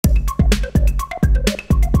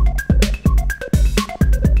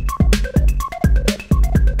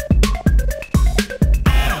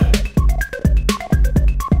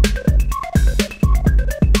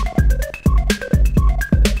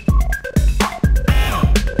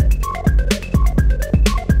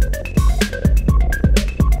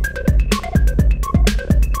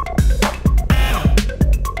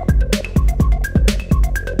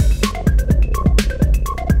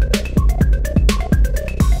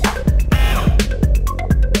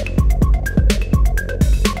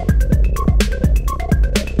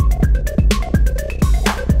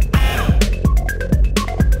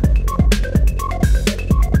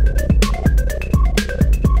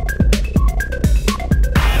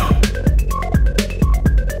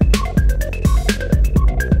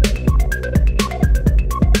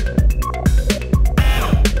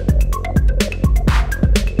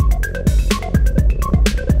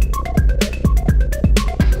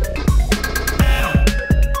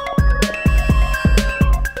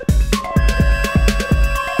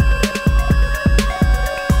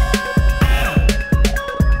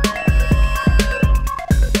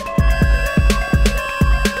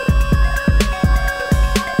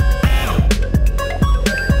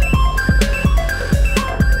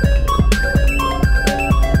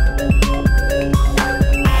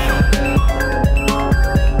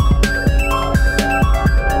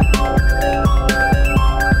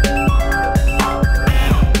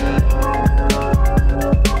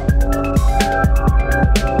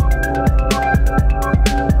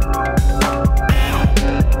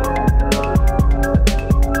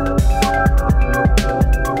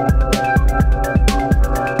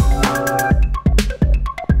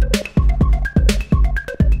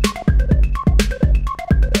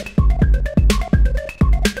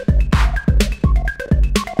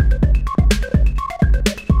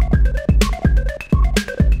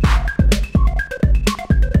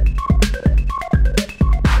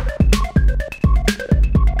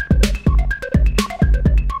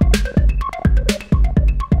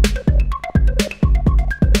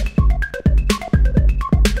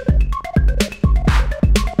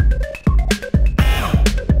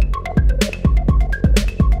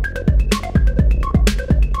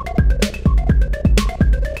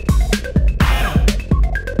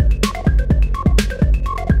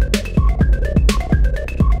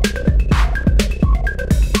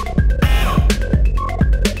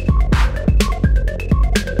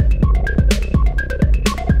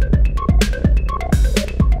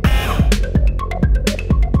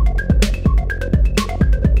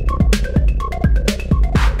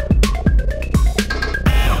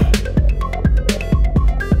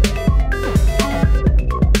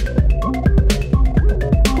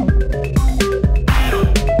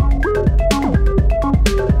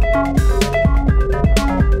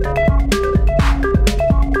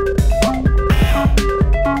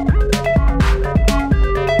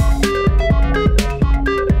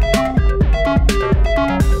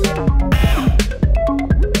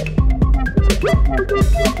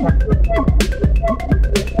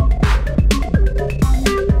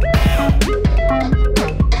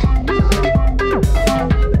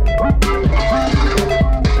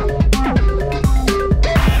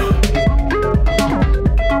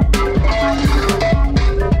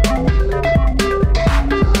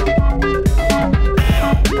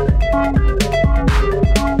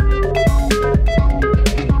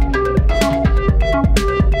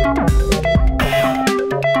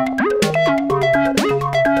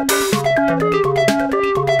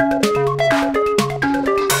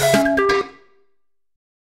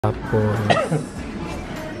Tapos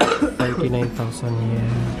 39,000 yen.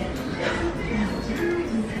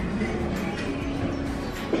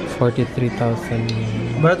 43,000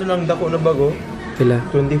 yen. Barato lang dako na bago. Pila?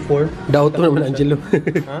 24. Daoto naman Angelo.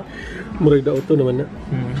 Ha? Murag daoto naman na.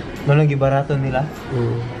 Ano lagi barato nila?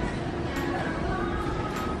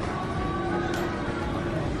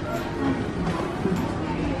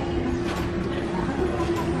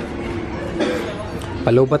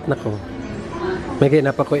 Palubat na ko. May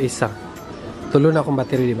kaya pa ko isa. Tulo na akong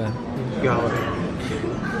battery, di ba? Gawar.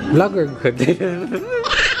 Vlogger good.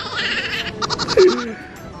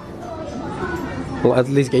 Kung at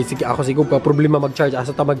least kay sige ako siguro pa problema mag-charge,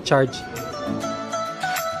 asa ta mag-charge.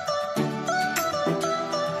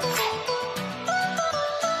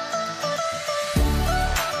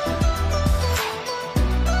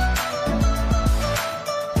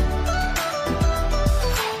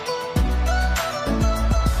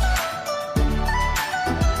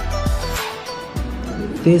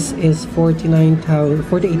 This is 48,600.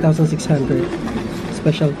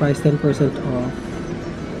 Special price, 10% off.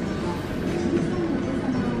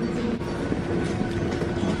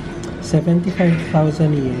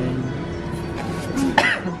 ₱75,000 yen.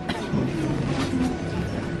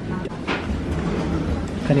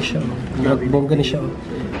 Kani siya. Bongga ni siya.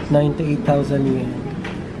 98,000 yen.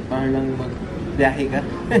 Para lang mag-biyahe ka.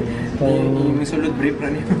 Yung sulod brief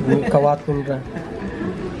na niyo. Kawaton ka.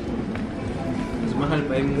 Mahal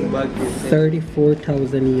pa yung bag.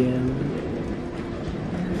 34,000 yen.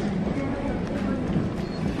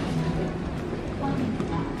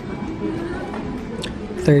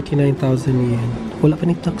 ₱39,000 yen. Wala pa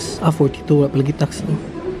ni tax. 42. Wala pa lagi tax.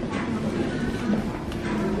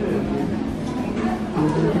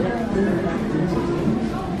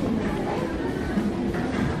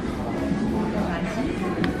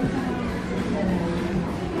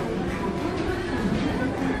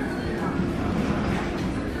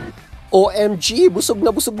 OMG, busog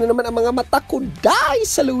na naman ang mga mata ko dahil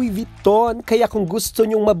sa Louis Vuitton. Kaya kung gusto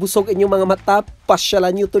nyong mabusog inyong mga mata,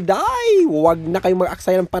 pasyalan nyo today. Huwag na kayong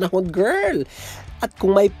mag-aksaya ng panahon, girl. At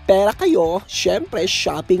kung may pera kayo, syempre,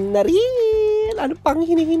 shopping na rin. Ano pang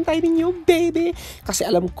hinihintay ninyo, baby? Kasi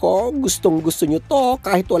alam ko, gustong-gusto nyo to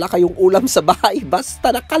kahit wala kayong ulam sa bahay.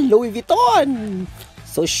 Basta naka Louis Vuitton.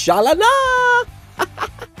 So, syala na!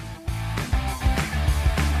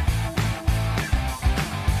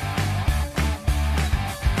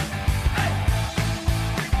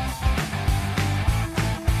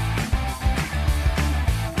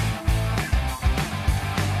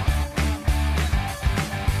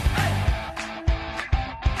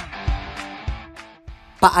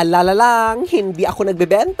 Paalala lang, hindi ako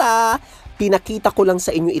nagbebenta. Pinakita ko lang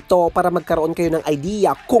sa inyo ito para magkaroon kayo ng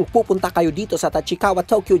idea kung pupunta kayo dito sa Tachikawa,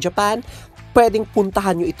 Tokyo, Japan. Pwedeng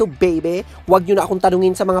puntahan nyo ito, baby. Huwag nyo na akong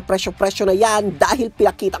tanungin sa mga presyo-presyo na yan dahil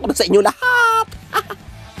pinakita ko na sa inyo lahat.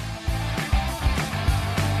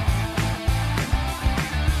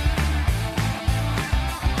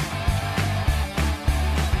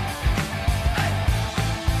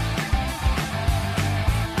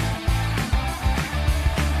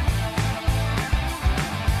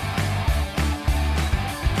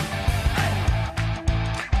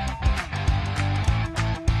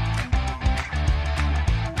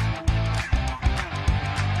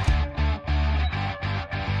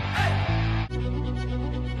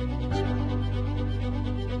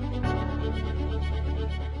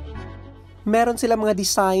 Meron sila mga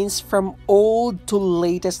designs from old to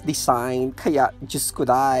latest design. Kaya, Diyos ko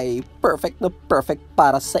day, perfect na perfect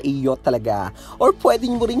para sa iyo talaga. Or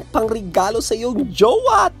pwede mo ring pangregalo sa iyong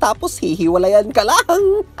jowa, tapos hihiwalayan ka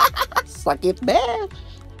lang. Sakit, be!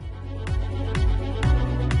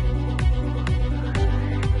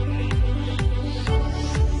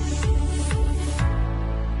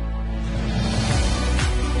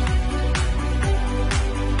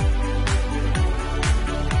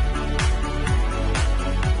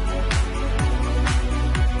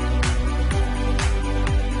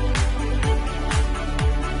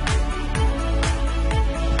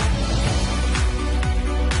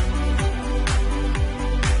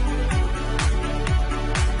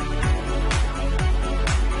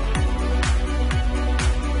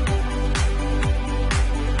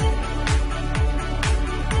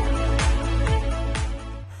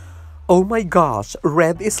 Oh my gosh,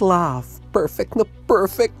 red is love. Perfect na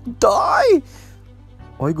perfect, die!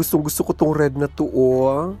 Ay, gustong-gusto ko tong red na to,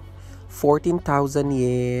 oh. 14,000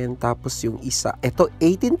 yen. Tapos yung isa, eto,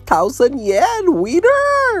 18,000 yen!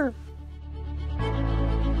 Winner!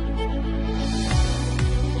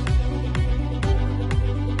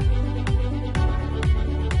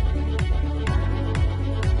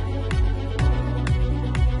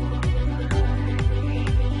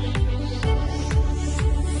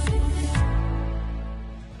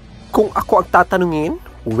 Kung ako ang tatanungin,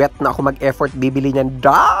 wet na ako mag-effort bibili niyan.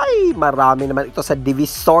 Die! Marami naman ito sa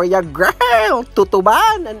Divisoria, girl!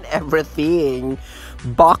 Tutuban and everything.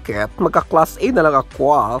 Bakit? Magka-class A na lang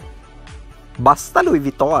ako. Basta Louis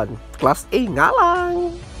Vuitton. Class A nga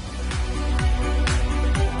lang.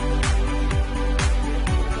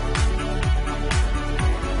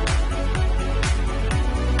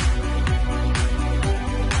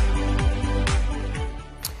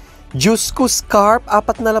 Diyos ko, scarf,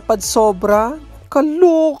 4 na lapad sobra.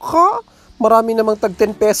 Kaloka! Marami namang tag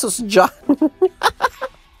 10 pesos dyan.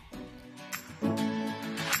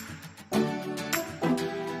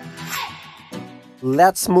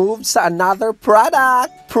 Let's move sa another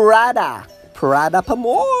product. Prada pa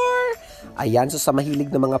more. Ayan, so sa mahilig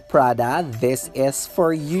ng mga Prada, this is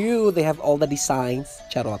for you. They have all the designs.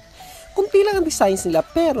 Charot. Kunti lang ang designs nila,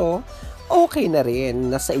 pero okay na rin.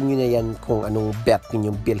 Nasa inyo na yan kung anong bet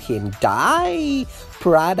ninyong bilhin. Die!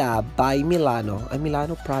 Prada by Milano. Ay,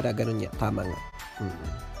 Milano, Prada. Ganun niya. Tama nga.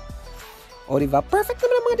 O, diba? Perfect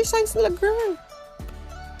naman ang mga designs nila, girl.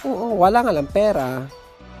 Oo, wala nga lang pera.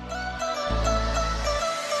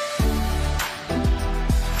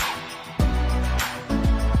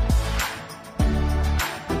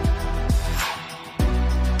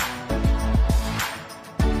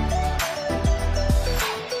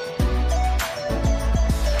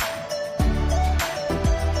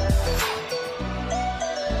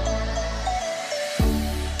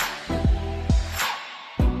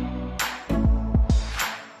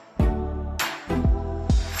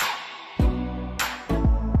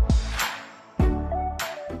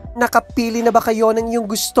 Nakapili na ba kayo ng iyong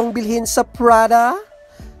gustong bilhin sa Prada?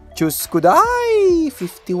 Diyos ko, day!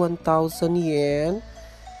 51,000 yen.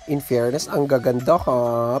 In fairness, ang gaganda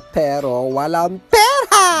ha. Pero walang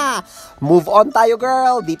pera! Move on tayo,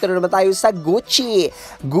 girl. Dito na naman tayo sa Gucci.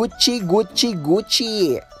 Gucci.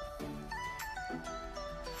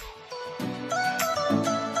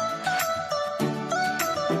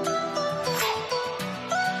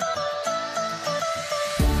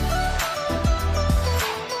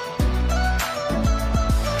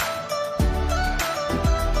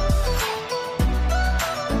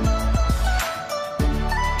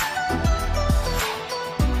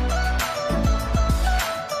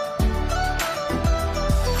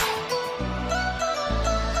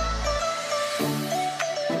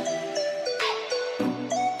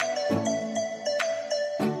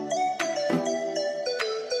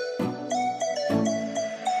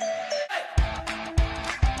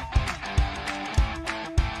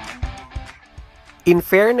 In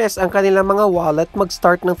fairness, ang kanilang mga wallet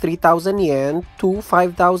mag-start ng 3,000 yen to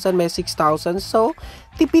 5,000, may 6,000. So,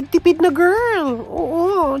 tipid-tipid na, girl.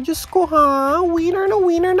 Oo, Diyos ko ha. Winner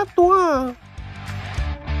na to ha.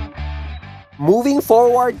 Moving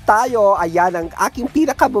forward tayo, ayan ang aking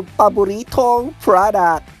pinaka-paboritong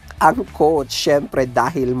product. Ang Coach, syempre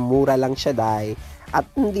dahil mura lang siya, dahil. At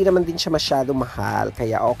hindi naman din siya masyado mahal.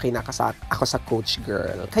 Kaya okay na ako sa Coach,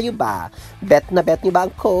 girl. Kayo ba? Bet na bet niyo ba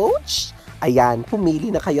ang Coach? Ayan, pumili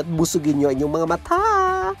na kayo at busugin nyo ang inyong mga mata.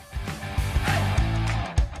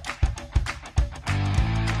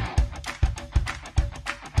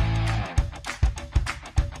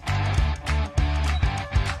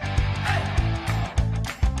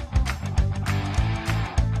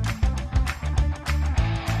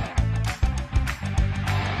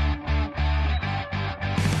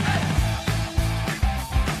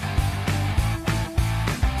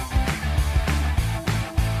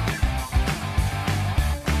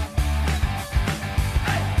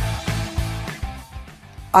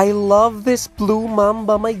 I love this blue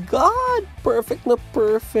mamba. My God! Perfect na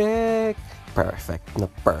perfect. Perfect na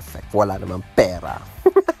perfect. Wala namang pera.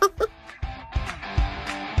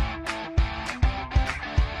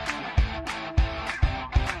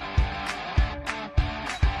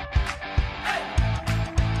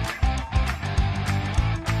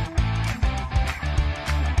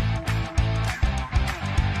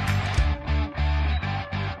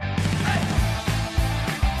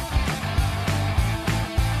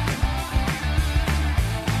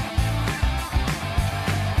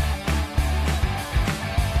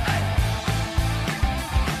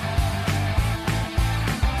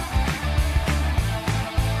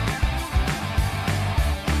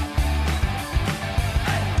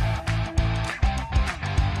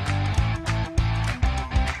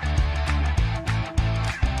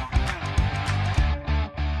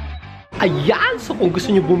 Ayan! So kung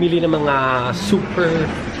gusto nyo bumili ng mga super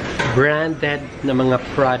branded na mga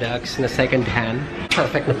products na second hand,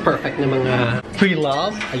 perfect na mga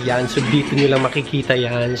pre-love, ayan, so dito nyo lang makikita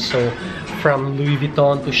yan. So from Louis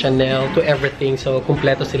Vuitton to Chanel to everything, so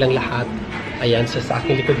kumpleto silang lahat. Ayan, so sa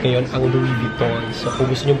aking likod ngayon ang Louis Vuitton. So kung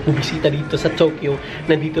gusto nyo pumisita dito sa Tokyo,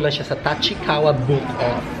 nandito lang siya sa Tachikawa Book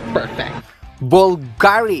of Perfect.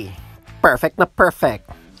 Bulgari! Perfect na perfect.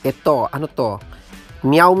 Ito, ano to?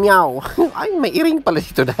 Meow meow. Ay, may iring pala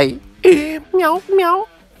dito, Day. Meow meow.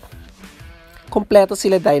 Kompleto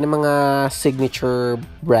sila, Day, ng mga signature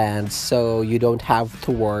brands. So, you don't have to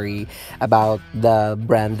worry about the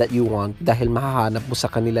brand that you want dahil mahahanap mo sa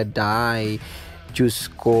kanila, Day. Diyos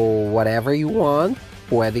ko, whatever you want,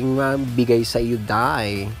 pwedeng bigay sa iyo,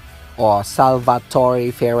 Day. O, Salvatore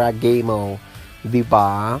Ferragamo.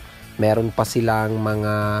 Diba? Meron pa silang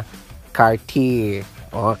mga Cartier.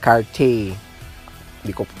 O, Cartier.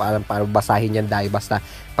 Hindi ko parang basahin yan, Day. Basta,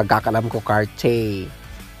 pagkakalam ko, Cartier.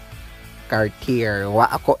 Cartier. Wa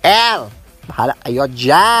ako, L! Bahala kayo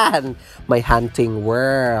dyan! May Hunting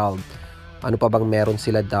World. Ano pa bang meron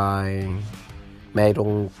sila, Day?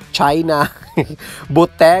 Mayroong China.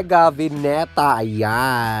 Bottega Veneta.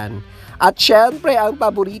 Ayan. At syempre, ang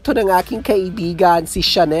paborito ng aking kaibigan, si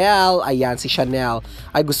Chanel. Ayan, si Chanel.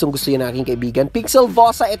 Ay, gustong-gusto yan ng aking kaibigan. Pixel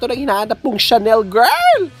Vosa, ito na hinahanap pong Chanel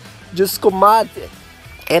girl! Diyos ko, mad.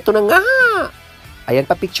 Ito na nga. Ayan,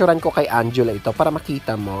 papicturean ko kay Angela ito para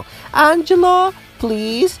makita mo. Angelo,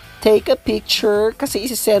 please take a picture kasi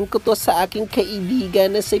isi-send ko to sa aking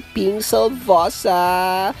kaibigan na si Pixel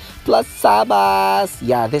Vosa plus Sabas.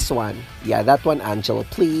 Yeah, this one. Yeah, that one, Angelo.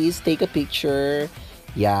 Please take a picture.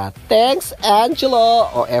 Yeah, thanks, Angelo.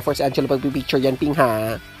 O, efforts, Angelo, pag-picture yan, Ping,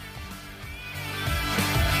 ha?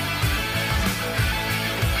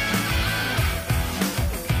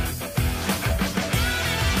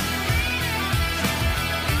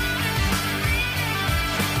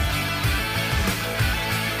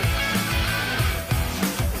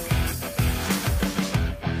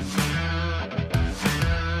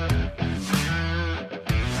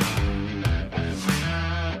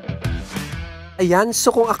 Ayan, so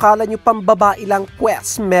kung akala nyo pambabae lang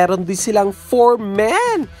quest, meron din silang for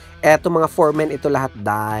men. Eto mga for men, ito lahat,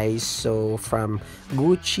 guys. So, from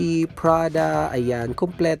Gucci, Prada, ayan,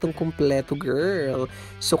 kompletong-kompleto, girl.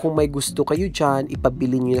 So, kung may gusto kayo dyan,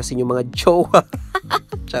 ipabili nyo na sa inyong mga jowa.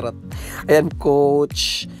 Charot. Ayan,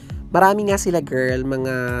 Coach. Marami nga sila, girl.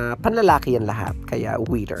 Mga panlalaki yan lahat. Kaya,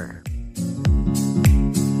 waiter.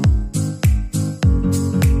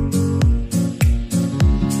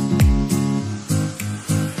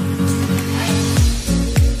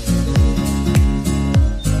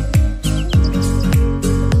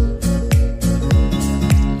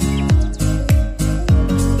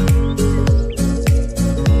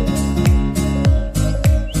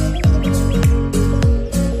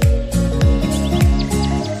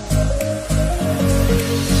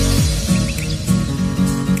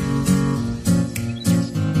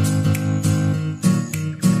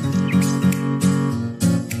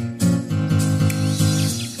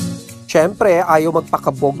 Siyempre, ayaw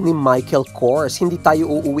magpakabog ni Michael Kors. Hindi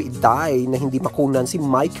tayo uuwi, Day, na hindi makunan si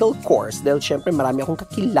Michael Kors. Dahil siyempre, marami akong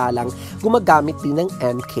kakilalang gumagamit din ng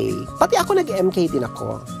MK. Pati ako nag-MK din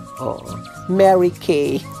ako. Oo. Mary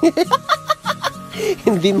Kay.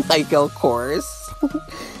 Hindi Michael Kors.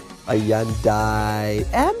 Ayan, Day.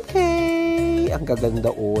 MK! Ang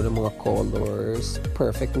gaganda ng mga colors.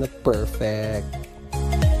 Perfect na perfect.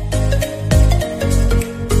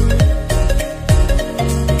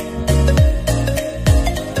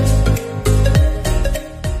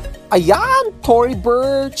 Ayan! Tory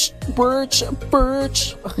Burch!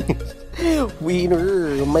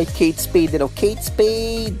 Winner! May Kate Spade din. Kate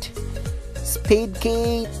Spade! Spade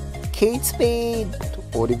Kate! Kate Spade!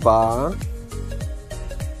 O, diba?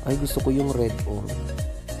 Ay, gusto ko yung red,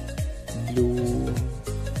 blue.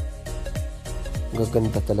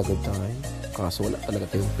 Gaganda talaga, Day. Kaso wala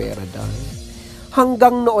talaga tayong pera, Day.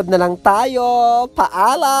 Hanggang nood na lang tayo!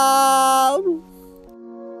 Paalam!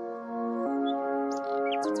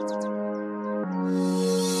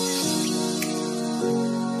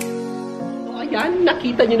 Ayan,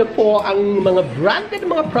 nakita nyo na po ang mga branded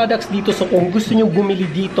mga products dito. So kung gusto nyo bumili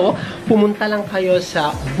dito, pumunta lang kayo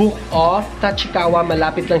sa Book of Tachikawa.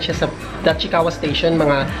 Malapit lang siya sa Tachikawa Station.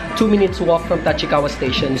 Mga 2 minutes walk from Tachikawa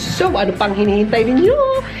Station. So ano pang hinihintay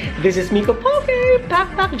ninyo? This is Miko, Pogay,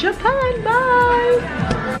 Pak Pak Japan. Bye!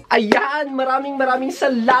 Ayan, maraming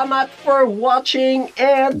salamat for watching.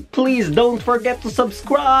 And please don't forget to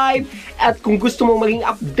subscribe. At kung gusto mong maging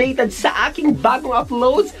updated sa aking bagong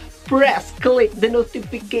uploads, click the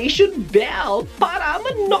notification bell para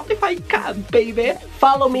ma-notify ka, baby.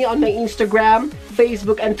 Follow me on my Instagram,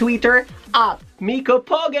 Facebook, and Twitter at Miko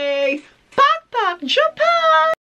Pogay. Pak Pak Japan!